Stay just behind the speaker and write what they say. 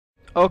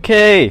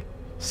Okay,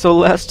 so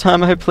last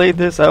time I played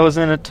this, I was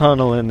in a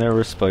tunnel and there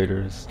were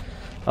spiders.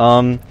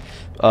 Um,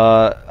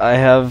 I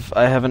have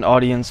an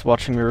audience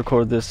watching me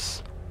record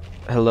this.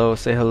 Hello,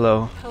 say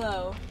hello.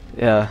 Hello.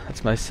 Yeah,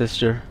 it's my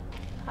sister.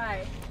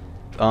 Hi.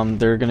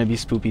 There are gonna be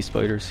spoopy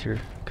spiders here,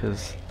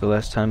 cause the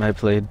last time I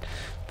played,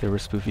 there were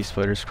spoopy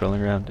spiders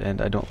crawling around,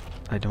 and I don't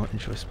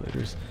enjoy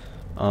spiders.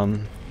 You have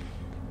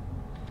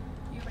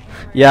a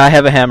hammer. Yeah, I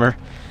have a hammer.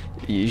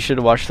 You should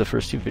have watched the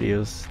first two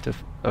videos.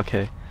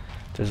 Okay.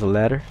 There's a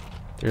ladder.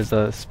 There's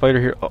a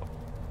spider here. Oh.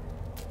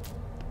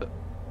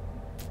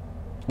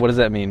 What does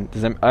that mean?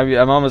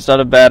 I'm almost out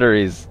of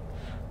batteries.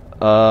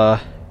 It's a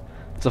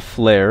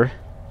flare.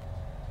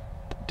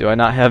 Do I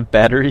not have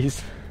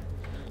batteries?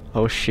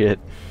 Oh shit.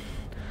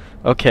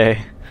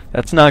 Okay,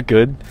 that's not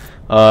good.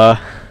 I'm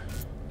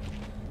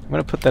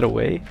gonna put that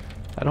away.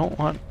 I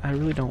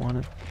really don't want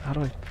it. How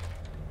do I?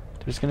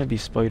 There's gonna be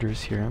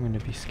spiders here. I'm gonna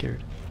be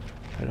scared.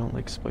 I don't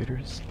like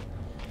spiders.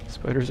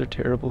 Spiders are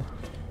terrible.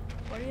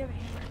 Why do you have a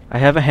hammer? I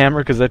have a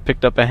hammer because I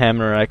picked up a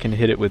hammer and I can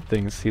hit it with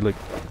things. See, look.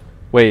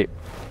 Wait.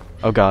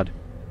 Oh god.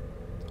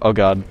 Oh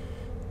god.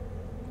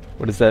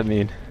 What does that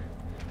mean?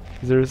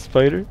 Is there a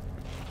spider?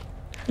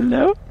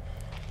 Hello?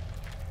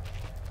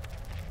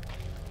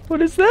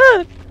 What is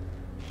that?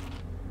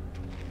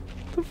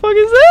 The fuck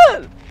is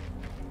that?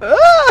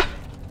 Ah!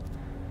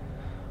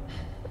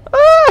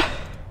 Ah!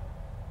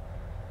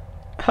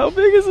 How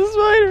big is the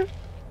spider?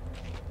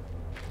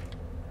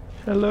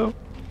 Hello?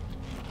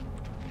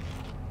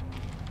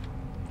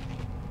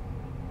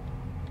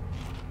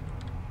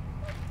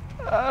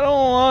 I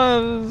don't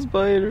want a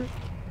spider.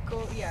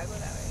 Go that way.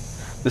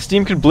 The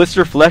steam could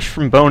blister flesh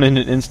from bone in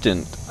an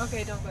instant.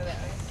 Okay, don't go that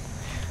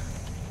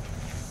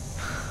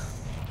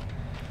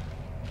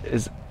way.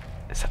 Is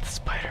that the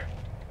spider?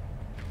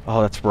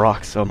 Oh, that's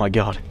rocks. Oh my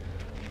god.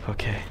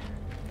 Okay.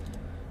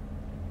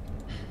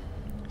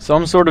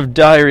 Some sort of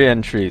diary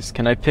entries.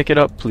 Can I pick it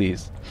up,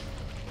 please?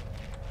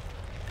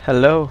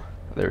 Hello?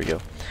 There we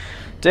go.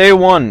 Day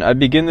 1. I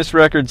begin this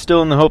record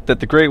still in the hope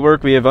that the great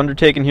work we have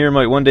undertaken here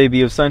might one day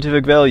be of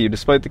scientific value,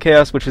 despite the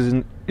chaos which has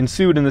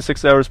ensued in the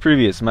 6 hours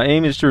previous. My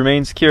aim is to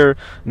remain secure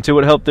until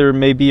what help there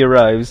may be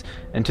arrives,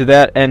 and to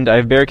that end I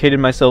have barricaded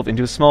myself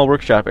into a small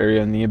workshop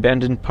area in the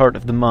abandoned part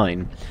of the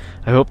mine.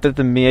 I hope that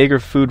the meager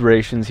food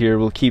rations here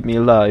will keep me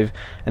alive,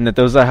 and that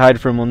those I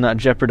hide from will not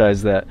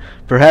jeopardize that.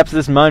 Perhaps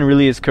this mine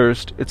really is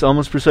cursed. It's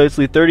almost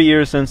precisely 30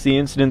 years since the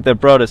incident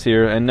that brought us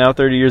here, and now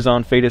 30 years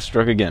on, fate has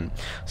struck again.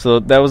 So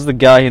that was the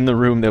guy in the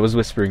room that was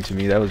whispering to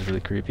me. That was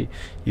really creepy.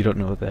 You don't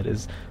know what that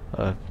is.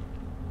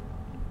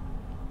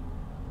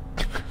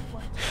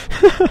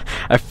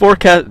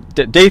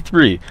 Day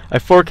 3. I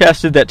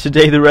forecasted that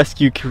today the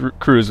rescue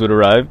crews would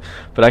arrive,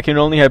 but I can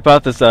only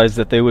hypothesize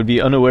that they would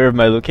be unaware of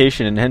my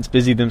location and hence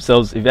busy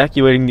themselves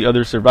evacuating the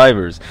other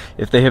survivors.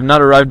 If they have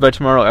not arrived by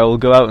tomorrow, I will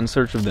go out in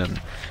search of them.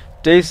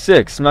 Day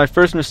 6. My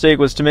first mistake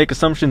was to make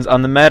assumptions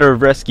on the matter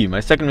of rescue.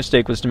 My second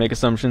mistake was to make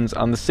assumptions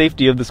on the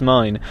safety of this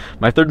mine.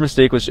 My third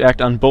mistake was to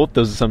act on both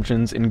those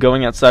assumptions in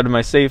going outside of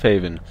my safe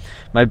haven.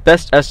 My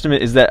best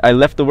estimate is that I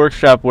left the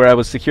workshop where I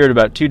was secured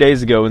about 2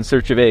 days ago in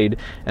search of aid,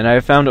 and I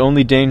have found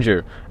only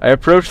danger. I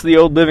approached the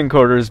old living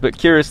quarters, but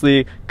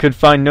curiously could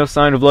find no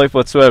sign of life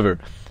whatsoever.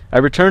 I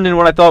returned in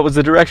what I thought was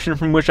the direction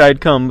from which I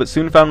had come, but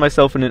soon found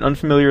myself in an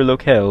unfamiliar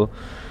locale.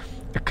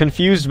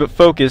 Confused but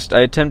focused,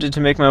 I attempted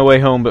to make my way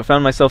home, but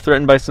found myself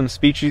threatened by some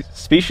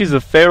species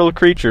of feral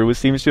creature which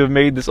seems to have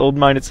made this old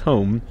mine its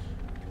home.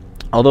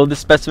 Although this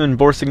specimen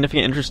bore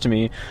significant interest to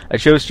me, I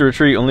chose to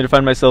retreat, only to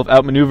find myself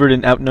outmaneuvered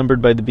and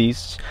outnumbered by the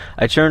beasts.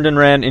 I turned and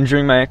ran,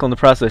 injuring my ankle in the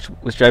process,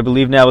 which I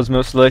believe now is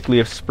most likely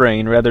a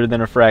sprain rather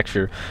than a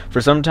fracture. For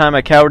some time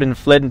I cowered and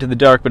fled into the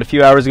dark, but a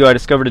few hours ago I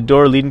discovered a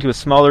door leading to a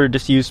smaller,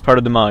 disused part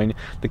of the mine,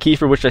 the key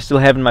for which I still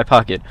have in my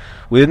pocket.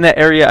 Within that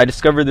area I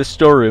discovered this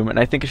storeroom, and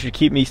I think it should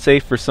keep me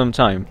safe for some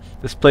time.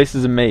 This place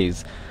is a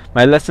maze.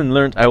 My lesson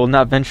learnt, I will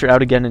not venture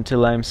out again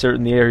until I am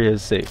certain the area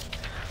is safe.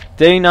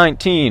 Day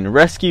 19.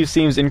 Rescue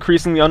seems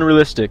increasingly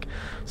unrealistic.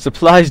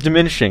 Supplies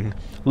diminishing.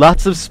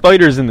 Lots of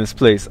spiders in this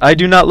place. I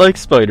do not like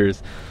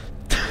spiders.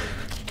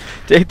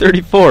 Day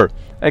 34.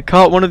 I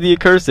caught one of the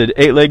accursed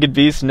 8-legged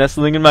beasts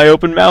nestling in my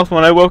open mouth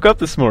when I woke up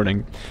this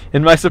morning.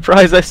 In my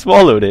surprise, I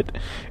swallowed it.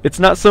 It's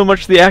not so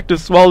much the act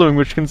of swallowing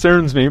which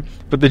concerns me,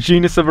 but the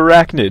genus of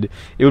arachnid.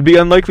 It would be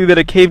unlikely that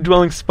a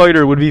cave-dwelling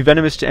spider would be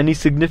venomous to any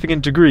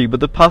significant degree, but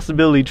the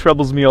possibility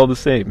troubles me all the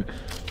same.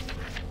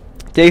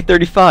 Day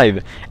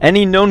 35.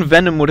 Any known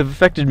venom would have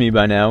affected me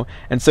by now,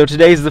 and so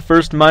today is the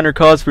first minor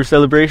cause for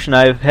celebration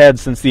I have had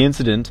since the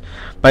incident.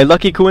 By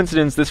lucky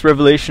coincidence, this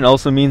revelation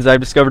also means I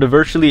have discovered a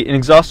virtually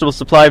inexhaustible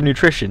supply of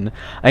nutrition.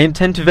 I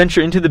intend to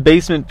venture into the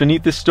basement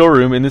beneath this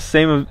storeroom in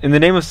the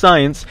name of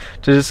science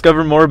to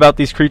discover more about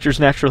these creatures'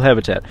 natural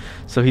habitat.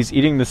 So he's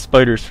eating the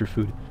spiders for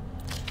food.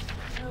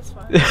 That's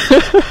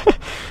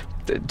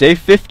fine. Day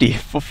 50.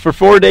 For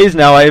 4 days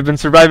now, I have been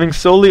surviving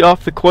solely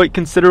off the quite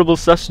considerable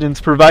sustenance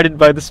provided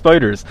by the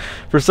spiders.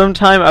 For some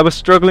time, I was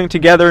struggling to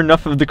gather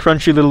enough of the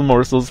crunchy little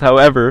morsels.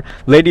 However,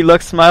 Lady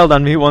Luck smiled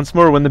on me once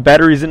more when the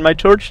batteries in my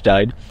torch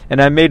died,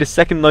 and I made a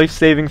second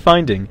life-saving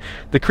finding.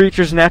 The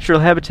creature's natural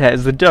habitat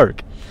is the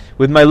dark.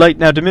 With my light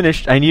now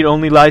diminished, I need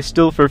only lie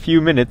still for a few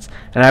minutes,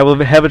 and I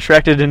will have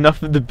attracted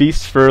enough of the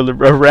beasts for a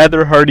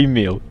rather hearty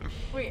meal.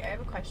 Wait, I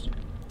have a question.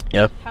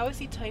 Yep. How is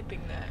he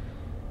typing that?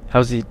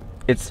 How's he?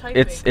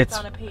 Typing. It's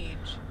on a page.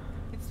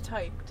 It's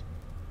typed.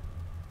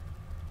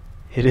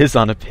 It is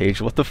on a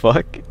page. What the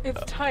fuck?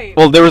 It's typed.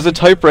 Well, there was a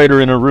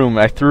typewriter in a room.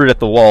 I threw it at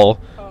the wall.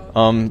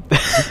 Oh.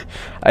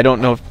 I don't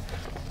know if...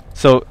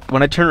 So,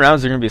 when I turn around,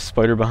 is there going to be a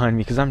spider behind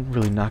me? Because I'm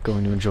really not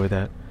going to enjoy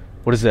that.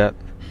 What is that?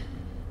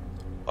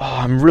 Oh,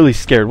 I'm really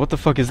scared. What the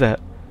fuck is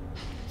that?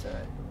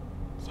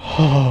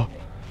 Oh.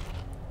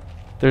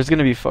 There's going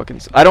to be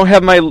fucking... I don't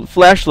have my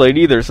flashlight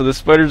either, so the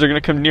spiders are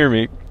going to come near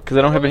me. Because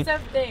I don't have any...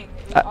 What was that thing?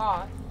 It was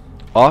off.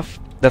 Off?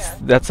 That's Yeah.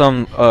 that's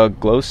a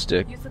glow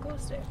stick. Use the glow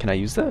stick. Can I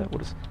use that?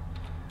 What is?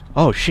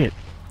 Oh shit!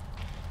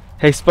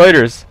 Hey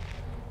spiders!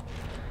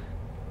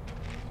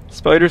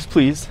 Spiders,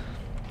 please.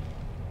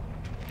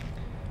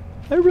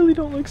 I really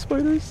don't like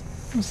spiders.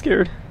 I'm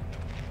scared.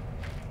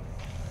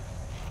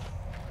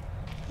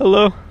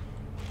 Hello.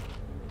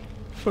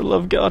 For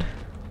love of God.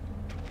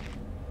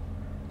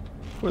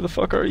 Where the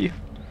fuck are you?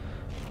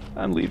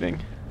 I'm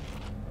leaving.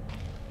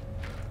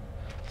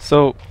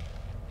 So,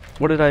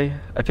 what did I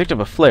picked up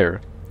a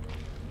flare.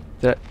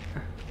 Did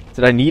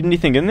I need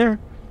anything in there?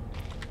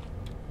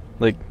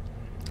 Like,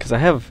 cause I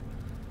have...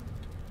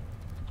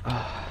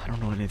 I don't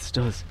know what this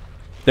does.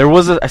 There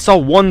was I saw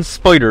one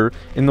spider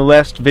in the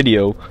last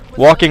video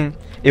walking.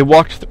 It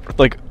walked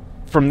like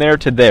from there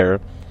to there.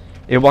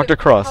 It walked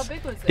across. How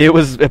big was it? It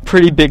was a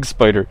pretty big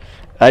spider.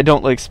 I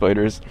don't like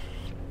spiders.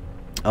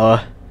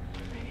 Hit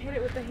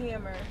it with a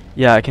hammer.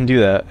 Yeah, I can do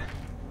that.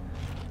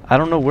 I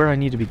don't know where I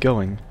need to be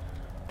going.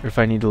 Or if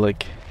I need to,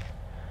 like,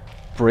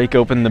 break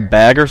open the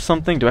bag or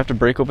something. Do I have to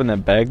break open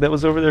that bag that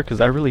was over there? Because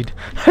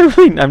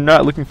I'm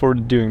not looking forward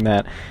to doing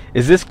that.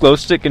 Is this glow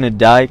stick going to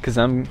die? Because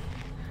I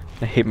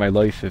hate my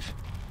life if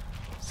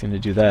it's going to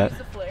do that. Use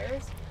the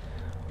flares?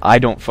 I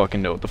don't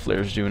fucking know what the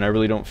flares do, and I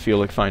really don't feel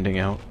like finding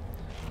out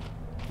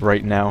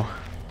right now.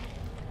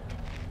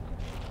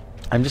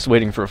 I'm just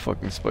waiting for a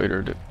fucking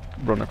spider to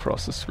run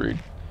across the screen.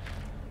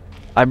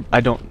 I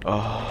don't...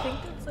 I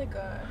think it's like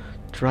a...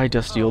 Dry,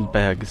 dusty old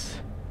bags.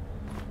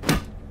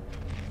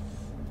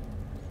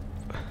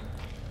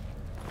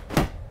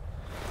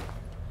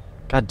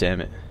 God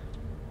damn it.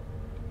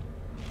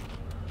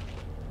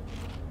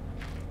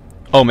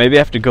 Oh, maybe I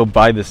have to go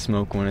buy the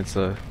smoke when it's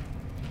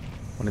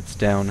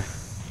down.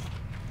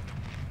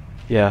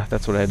 Yeah,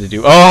 that's what I had to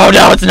do. Oh,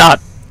 no, it's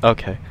not!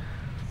 Okay.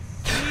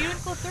 You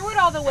didn't go through it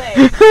all the way.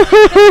 You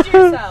did it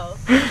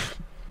yourself.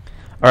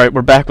 Alright,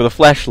 we're back with a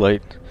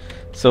flashlight.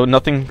 So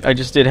nothing I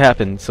just did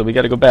happened, so we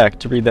gotta go back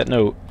to read that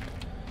note.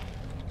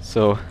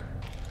 So,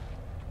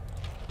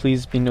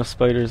 please be no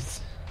spiders.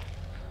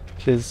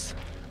 Please.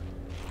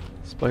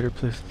 Spider,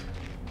 please.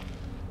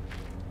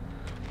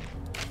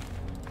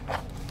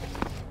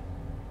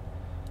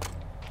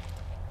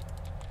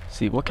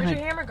 See, what can Where'd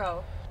your hammer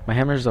go? My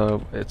hammer's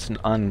it's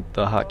on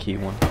the hotkey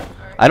one.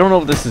 I don't know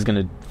what this is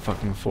gonna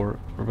fucking for,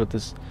 or what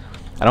this...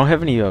 I don't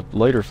have any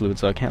lighter fluid,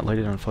 so I can't light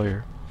it on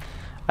fire.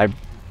 I'm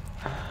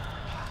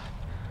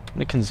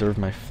gonna conserve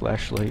my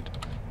flashlight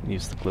and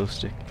use the glow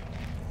stick.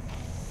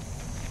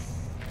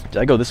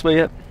 Did I go this way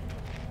yet?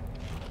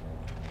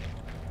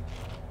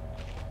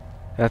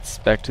 That's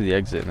back to the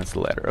exit, and that's the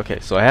ladder.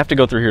 Okay, so I have to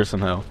go through here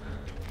somehow.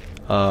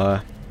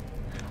 I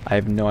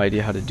have no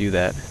idea how to do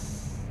that.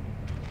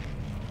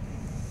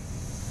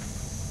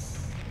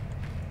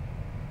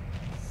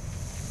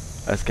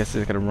 I guess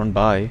I gotta run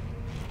by.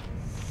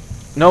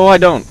 No, I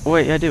don't.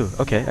 Wait, I do.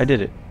 Okay, I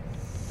did it.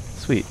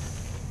 Sweet.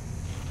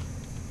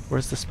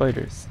 Where's the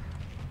spiders?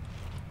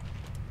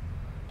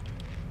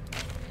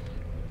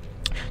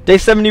 Day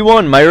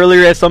 71. My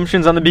earlier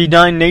assumptions on the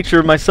benign nature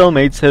of my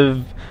cellmates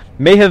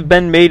may have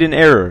been made in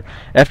error.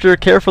 After a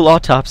careful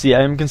autopsy,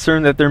 I am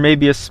concerned that there may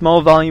be a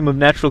small volume of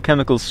natural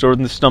chemicals stored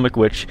in the stomach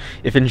which,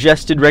 if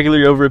ingested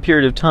regularly over a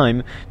period of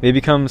time, may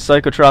become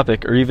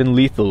psychotropic or even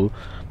lethal.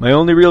 My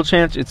only real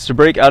chance is to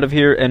break out of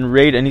here and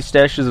raid any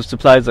stashes of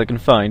supplies I can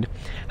find.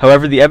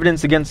 However, the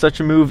evidence against such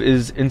a move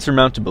is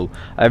insurmountable.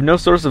 I have no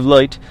source of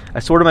light.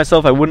 I swore to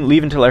myself I wouldn't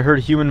leave until I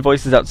heard human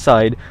voices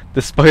outside.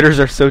 The spiders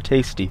are so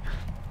tasty.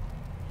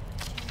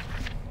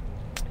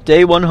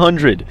 Day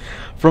 100.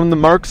 From the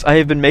marks I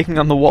have been making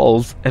on the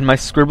walls, and my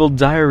scribbled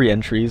diary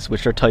entries,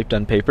 which are typed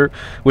on paper,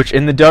 which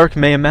in the dark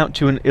may amount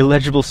to an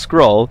illegible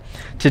scrawl,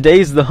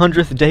 today's the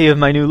 100th day of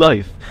my new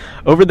life.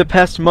 Over the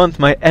past month,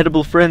 my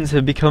edible friends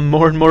have become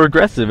more and more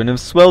aggressive and have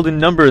swelled in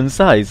number and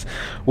size.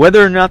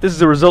 Whether or not this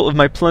is a result of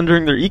my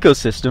plundering their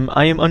ecosystem,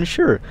 I am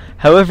unsure.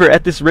 However,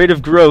 at this rate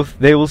of growth,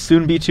 they will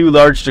soon be too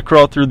large to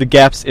crawl through the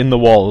gaps in the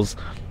walls.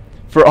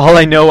 For all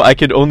I know, I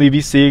could only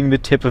be seeing the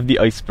tip of the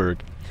iceberg.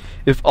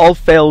 If all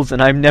fails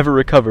and I am never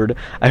recovered,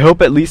 I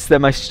hope at least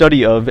that my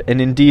study of,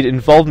 and indeed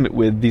involvement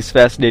with, these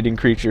fascinating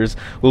creatures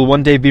will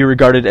one day be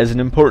regarded as an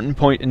important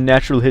point in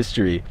natural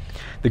history.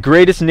 The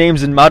greatest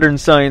names in modern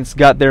science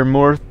got there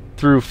more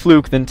through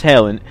fluke than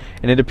talent,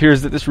 and it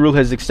appears that this rule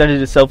has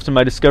extended itself to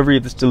my discovery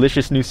of this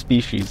delicious new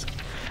species.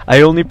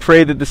 I only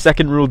pray that the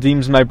second rule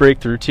deems my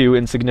breakthrough too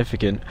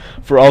insignificant,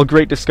 for all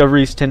great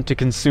discoveries tend to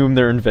consume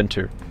their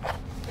inventor.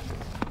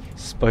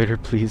 Spider,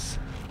 please.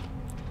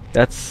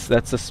 That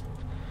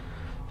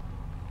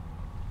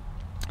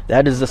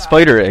is a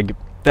spider egg.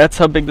 That's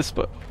how big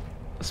the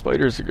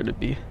spiders are gonna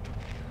be.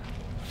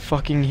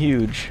 Fucking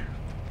huge.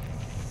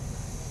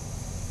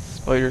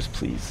 Spiders,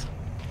 please.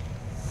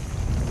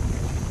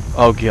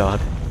 Oh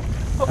god.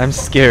 I'm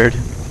scared.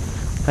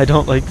 I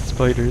don't like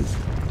spiders.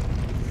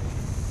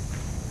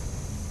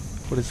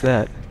 What is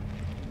that?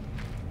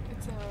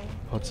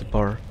 Oh, it's a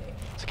bar.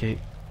 It's a gate.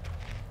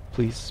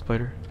 Please,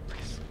 spider.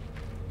 Please.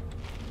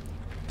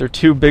 They're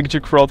too big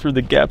to crawl through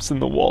the gaps in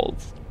the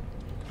walls.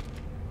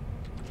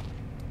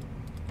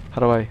 How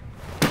do I...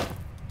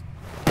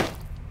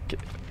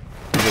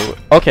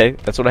 Okay,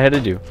 that's what I had to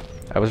do.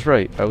 I was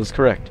right. I was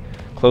correct.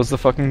 Close the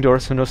fucking door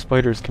so no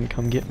spiders can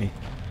come get me.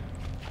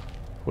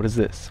 What is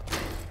this?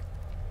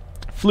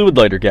 Fluid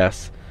lighter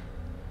gas.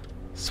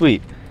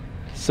 Sweet.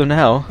 So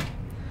now...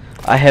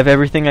 I have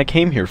everything I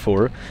came here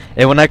for,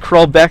 and when I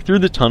crawl back through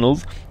the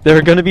tunnels, there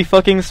are gonna be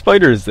fucking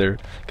spiders there,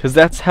 cause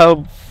that's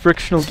how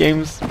frictional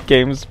games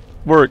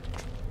work.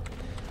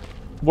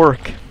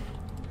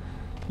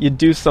 You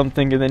do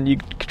something and then you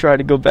try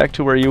to go back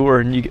to where you were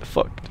and you get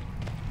fucked.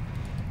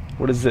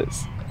 What is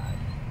this?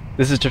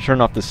 This is to turn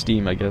off the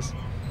steam, I guess.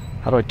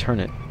 How do I turn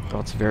it? Oh,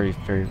 it's very,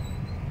 very...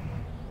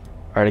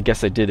 Alright, I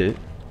guess I did it.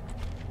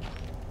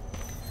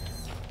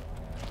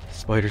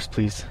 Spiders,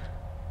 please.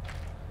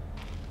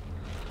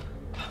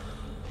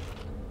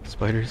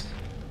 Spiders.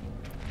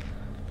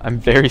 I'm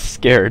very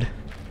scared.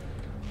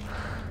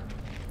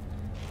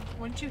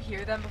 Wouldn't you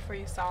hear them before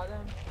you saw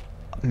them?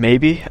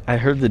 Maybe. I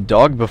heard the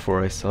dog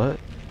before I saw it.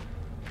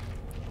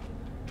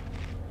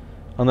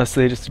 Unless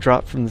they just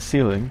dropped from the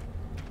ceiling.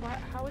 What?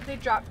 How would they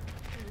drop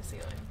through the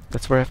ceiling?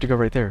 That's where I have to go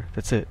right there.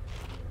 That's it.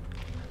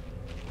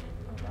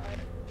 Oh god.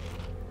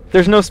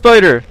 There's no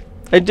spider!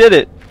 I did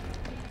it!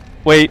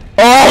 Wait.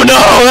 Oh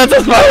no! That's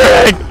a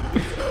spider egg!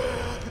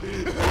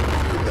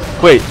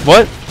 Wait,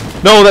 what?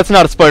 No, that's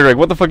not a spider egg.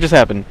 What the fuck just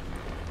happened?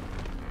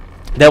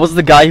 That was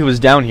the guy who was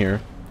down here.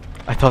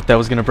 I thought that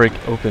was gonna break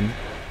open.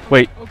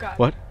 Wait, oh god.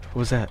 What? What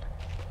was that?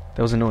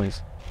 That was a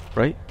noise,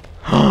 right?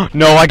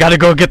 No, I gotta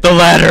go get the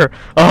ladder!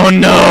 Oh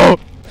no!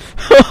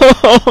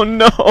 Oh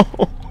no!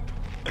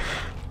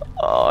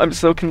 Oh, I'm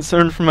so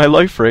concerned for my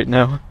life right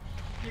now.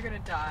 You're gonna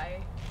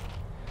die.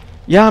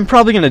 Yeah, I'm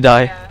probably gonna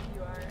die. Yeah,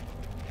 you are.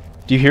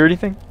 Do you hear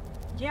anything?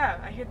 Yeah,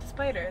 I heard the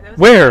spider. That was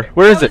Where? The spider.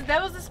 Where is it?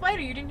 That was the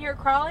spider. You didn't hear it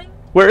crawling?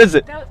 Where is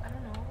it? I don't know.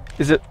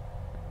 Is it?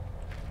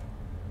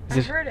 I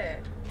heard it.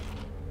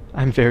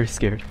 I'm very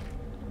scared.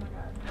 Oh my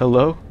god.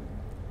 Hello?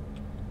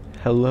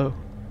 Hello?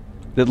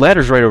 The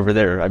ladder's right over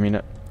there. I mean,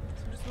 So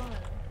just run.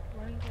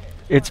 Run and get it.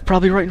 it's Run.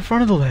 probably right in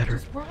front of the ladder.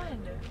 Just run.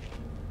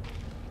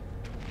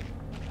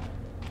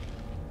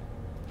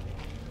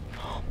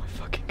 Oh my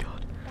fucking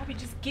god. Bobby,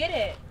 just get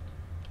it.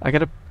 I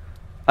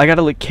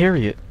gotta like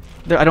carry it.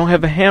 There, I don't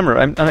have a hammer.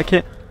 I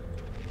can't.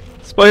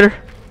 Spider!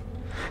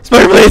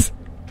 Spider, please!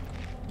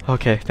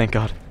 Okay, thank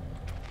god.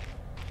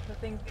 The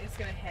thing is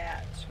gonna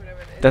hatch,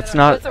 whatever it is. That's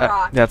not. That's a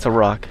rock. That's a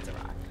rock. It's a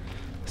rock.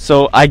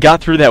 So I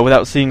got through that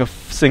without seeing a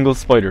single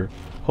spider.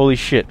 Holy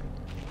shit.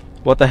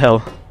 What the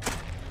hell?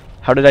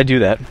 How did I do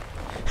that?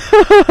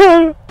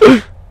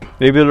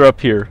 Maybe they're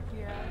up here.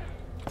 Yeah.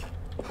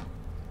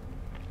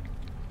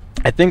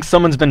 I think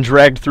someone's been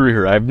dragged through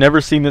here. I've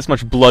never seen this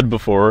much blood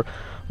before.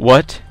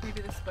 What?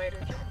 Maybe the spider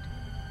jumped.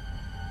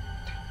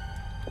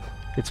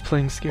 It's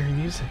playing scary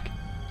music.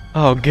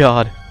 Oh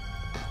god.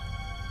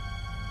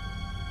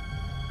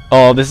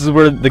 Oh, this is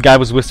where the guy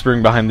was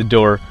whispering behind the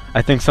door.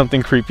 I think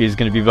something creepy is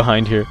going to be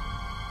behind here.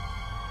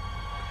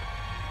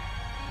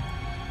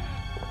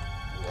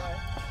 What?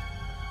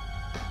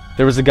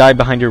 There was a guy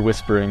behind here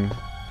whispering.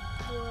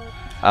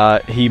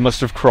 What? He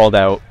must have crawled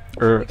out,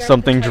 or The guy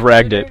something with the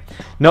dragged it.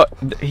 typewriter? No,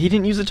 he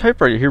didn't use a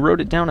typewriter. He wrote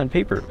it down on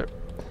paper.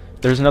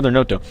 There's another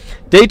note, though.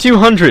 Day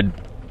 200!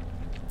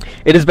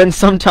 It has been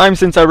some time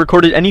since I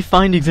recorded any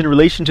findings in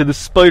relation to the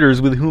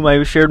spiders with whom I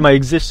have shared my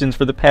existence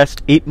for the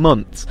past 8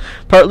 months,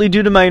 partly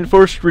due to my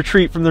enforced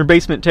retreat from their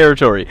basement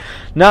territory.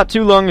 Not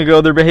too long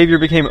ago, their behavior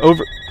became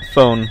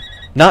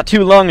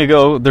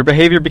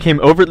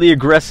overtly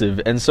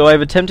aggressive, and so I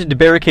have attempted to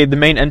barricade the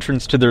main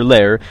entrance to their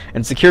lair,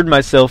 and secured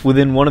myself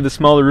within one of the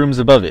smaller rooms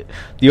above it,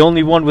 the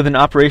only one with an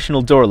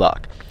operational door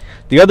lock.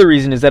 The other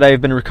reason is that I have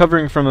been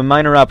recovering from a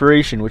minor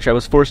operation which I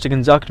was forced to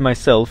conduct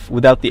myself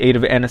without the aid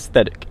of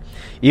anesthetic.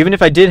 Even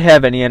if I did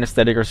have any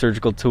anesthetic or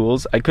surgical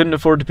tools, I couldn't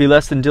afford to be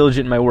less than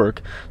diligent in my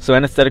work, so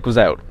anesthetic was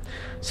out.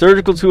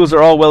 Surgical tools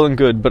are all well and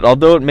good, but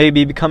although it may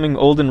be becoming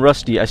old and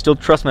rusty, I still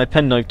trust my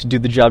penknife to do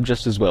the job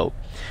just as well.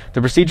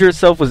 The procedure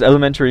itself was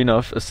elementary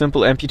enough, a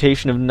simple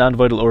amputation of a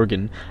non-vital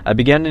organ. I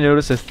began to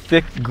notice a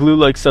thick,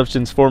 glue-like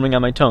substance forming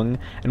on my tongue,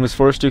 and was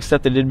forced to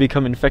accept that it had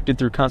become infected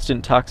through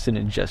constant toxin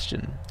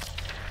ingestion.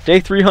 Day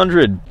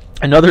 300.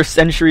 Another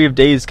century of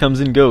days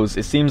comes and goes.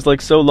 It seems like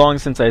so long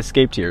since I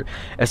escaped here.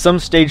 At some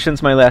stage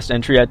since my last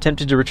entry, I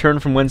attempted to return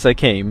from whence I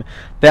came.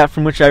 That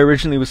from which I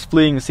originally was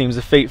fleeing seems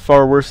a fate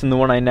far worse than the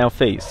one I now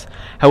face.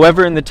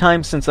 However, in the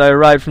time since I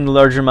arrived from the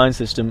larger mine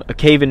system, a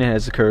cave-in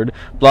has occurred,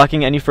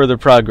 blocking any further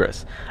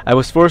progress. I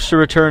was forced to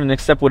return and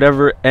accept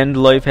whatever end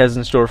life has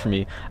in store for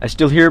me. I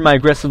still hear my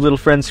aggressive little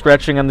friend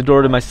scratching on the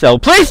door to my cell.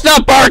 Please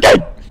stop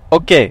barking!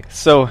 Okay,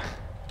 so...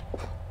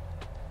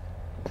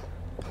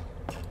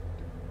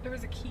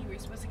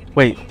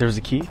 Wait, there's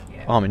a key?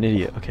 Yeah. Oh, I'm an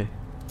idiot. Okay.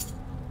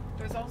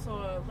 There's also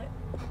a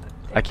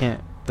I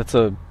can't. That's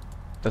a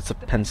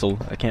pencil.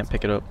 I can't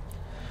pick it up.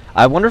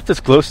 I wonder if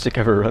this glow stick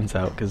ever runs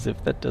out, because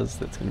if that does,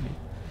 that's going to be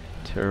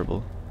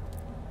terrible.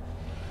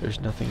 There's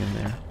nothing in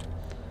there.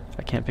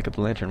 I can't pick up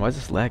the lantern. Why is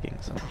this lagging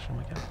so much? Oh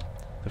my god.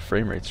 The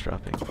frame rate's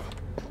dropping.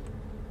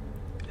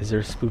 Is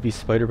there a spoopy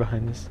spider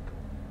behind this?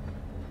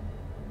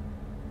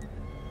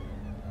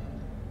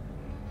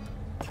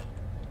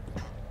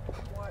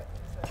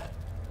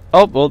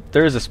 Oh, well,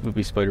 there is a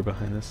spoopy spider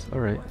behind this.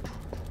 Alright.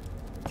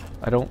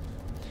 I don't...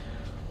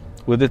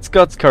 With its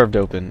guts carved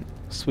open.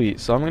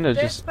 Sweet. So I'm gonna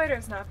This just...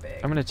 spider's not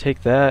big. I'm gonna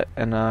take that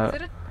and,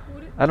 I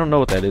don't know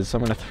what that is, so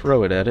I'm gonna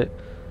throw it at it.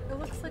 It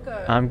looks like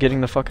a... I'm getting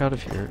the fuck out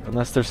of here.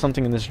 Unless there's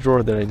something in this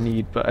drawer that I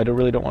need, but I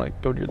really don't want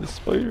to go near this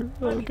spider.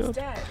 Oh, it's god.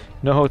 dead.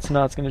 No, it's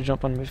not. It's gonna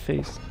jump on my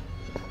face.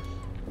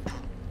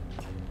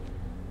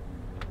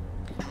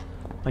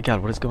 My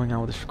god, what is going on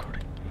with this recording?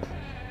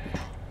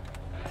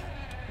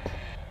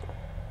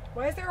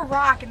 Why is there a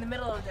rock in the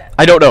middle of that?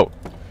 I don't know.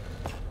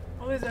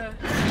 What was a...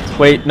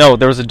 Wait, no,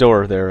 there was a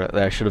door there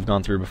that I should have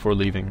gone through before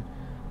leaving.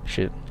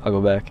 Shit, I'll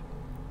go back.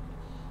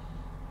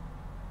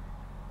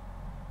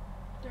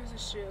 There's a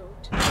shoe.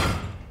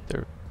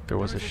 There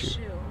was a shoe.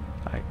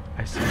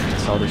 I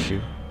saw the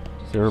shoe.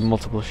 There were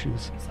multiple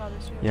shoes. You saw the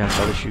shoe? Yeah, I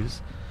saw the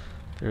shoes.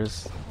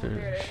 There's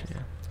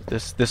yeah.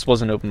 This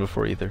wasn't open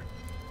before either.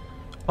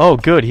 Oh,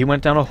 good. He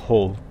went down a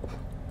hole,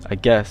 I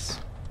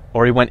guess,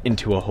 or he went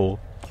into a hole.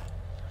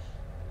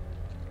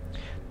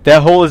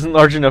 That hole isn't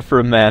large enough for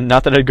a man.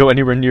 Not that I'd go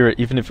anywhere near it,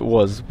 even if it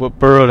was. What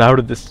burrowed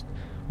out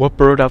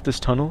this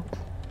tunnel?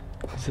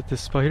 Is it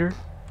this spider?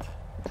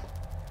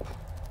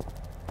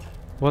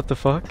 What the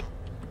fuck?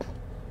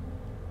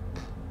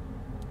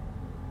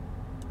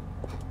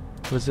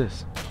 What is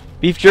this?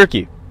 Beef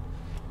jerky.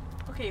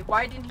 Okay,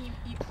 why didn't he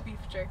eat beef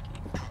jerky?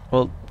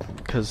 Well,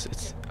 because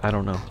it's... I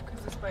don't know.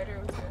 Because the spider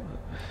was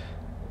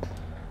there.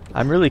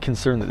 I'm really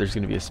concerned that there's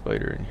going to be a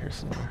spider in here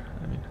somewhere.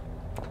 I mean...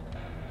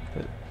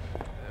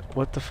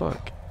 What the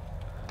fuck?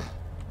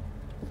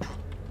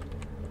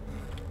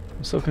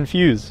 I'm so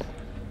confused.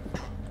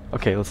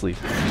 Okay, let's leave.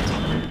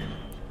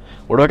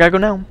 Where do I gotta go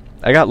now?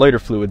 I got lighter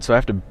fluid, so I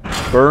have to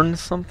burn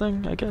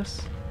something, I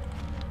guess?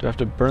 Do I have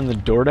to burn the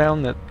door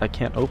down that I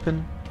can't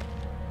open?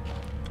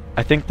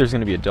 I think there's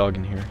gonna be a dog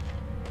in here.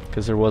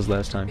 Because there was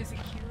last time. Is it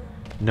cute?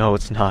 No,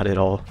 it's not at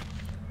all.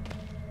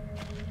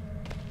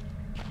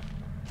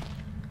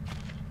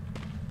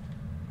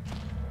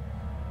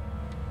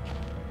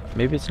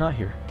 Maybe it's not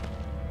here.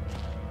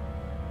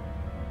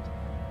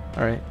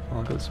 Alright,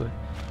 well, I'll go this way.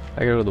 I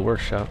gotta go to the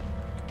workshop.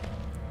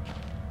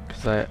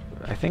 Because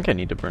I think I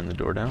need to burn the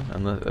door down.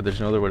 Unless there's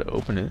no other way to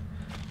open it.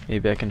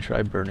 Maybe I can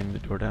try burning the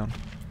door down.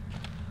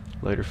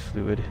 Lighter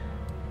fluid.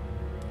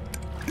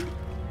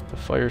 The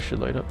fire should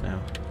light up now.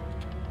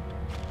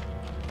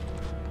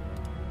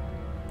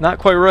 Not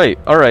quite right.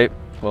 Alright.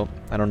 Well,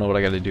 I don't know what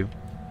I gotta do.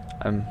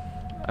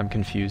 I'm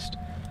confused.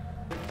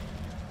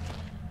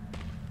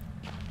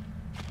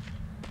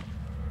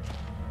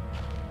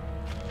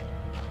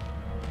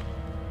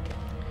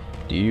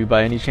 Do you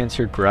by any chance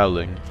hear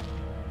growling?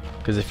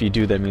 Because if you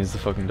do, that means the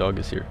fucking dog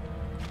is here.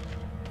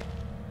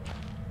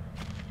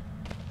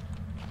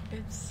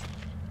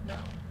 No.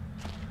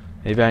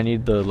 Maybe I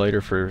need the lighter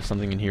for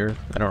something in here.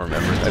 I don't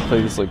remember. I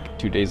played this like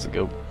 2 days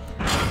ago.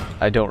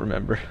 I don't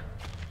remember.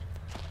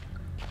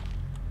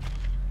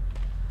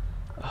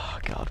 Oh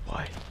god,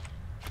 why?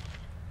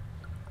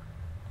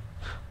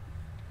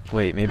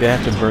 Wait, maybe I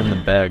have to burn the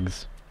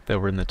bags that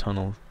were in the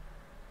tunnel.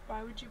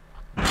 Why would you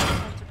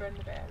have to burn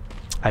the bag?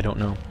 I don't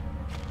know.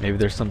 Maybe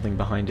there's something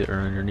behind it or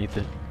underneath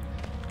it.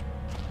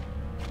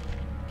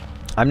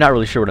 I'm not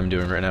really sure what I'm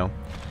doing right now.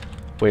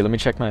 Wait, let me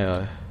check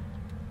my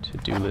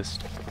to-do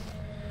list.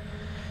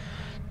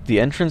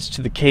 The entrance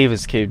to the cave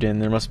is caved in.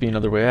 There must be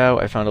another way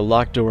out. I found a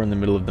locked door in the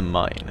middle of the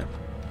mine.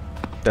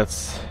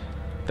 That's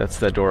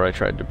that door I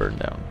tried to burn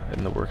down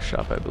in the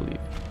workshop, I believe.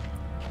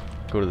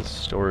 Go to the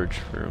storage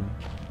room.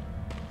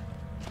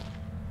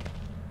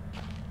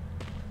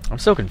 I'm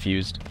so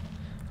confused.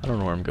 I don't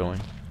know where I'm going.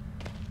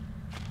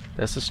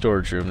 That's the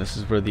storage room. This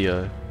is where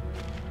the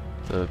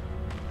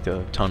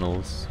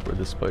tunnels where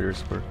the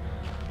spiders were.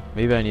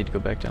 Maybe I need to go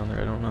back down there.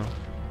 I don't know.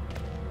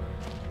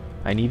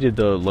 I needed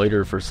the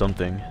lighter for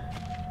something.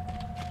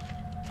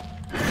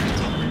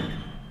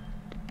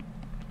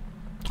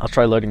 I'll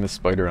try lighting the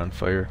spider on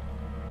fire.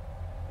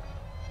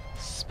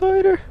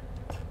 Spider.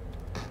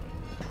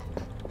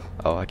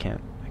 Oh, I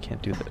can't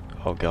do that.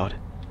 Oh God.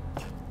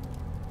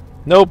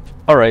 Nope.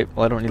 All right.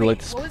 Well, I don't need to light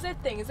the. What was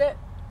that thing? Is it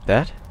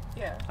That?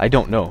 Yeah. I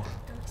don't know.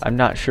 I'm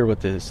not sure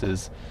what this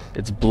is.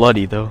 It's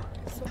bloody though.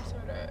 It's some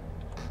sort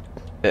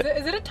of.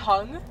 Is it a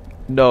tongue?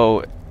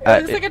 No. It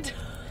looks like a tongue.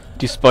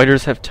 Do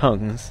spiders have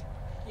tongues?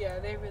 Yeah,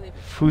 they really do.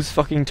 Whose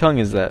fucking tongue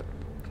is that?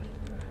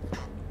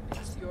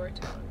 It's your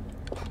tongue.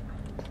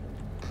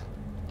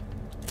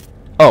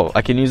 Oh,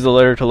 I can use the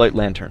lighter to light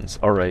lanterns.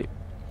 Alright.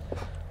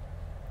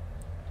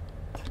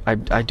 I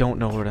don't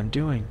know what I'm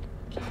doing.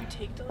 Can you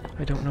take the light?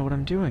 I don't know what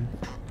I'm doing.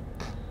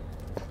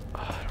 Oh,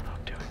 I don't know what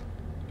I'm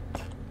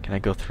doing. Can I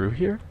go through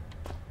here?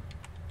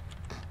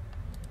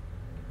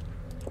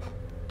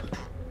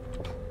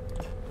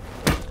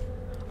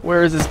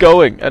 Where is this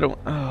going? I don't...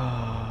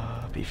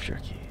 beef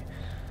jerky.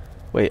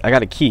 Wait, I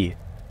got a key.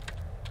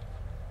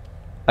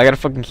 I got a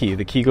fucking key.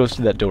 The key goes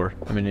to that door.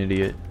 I'm an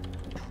idiot.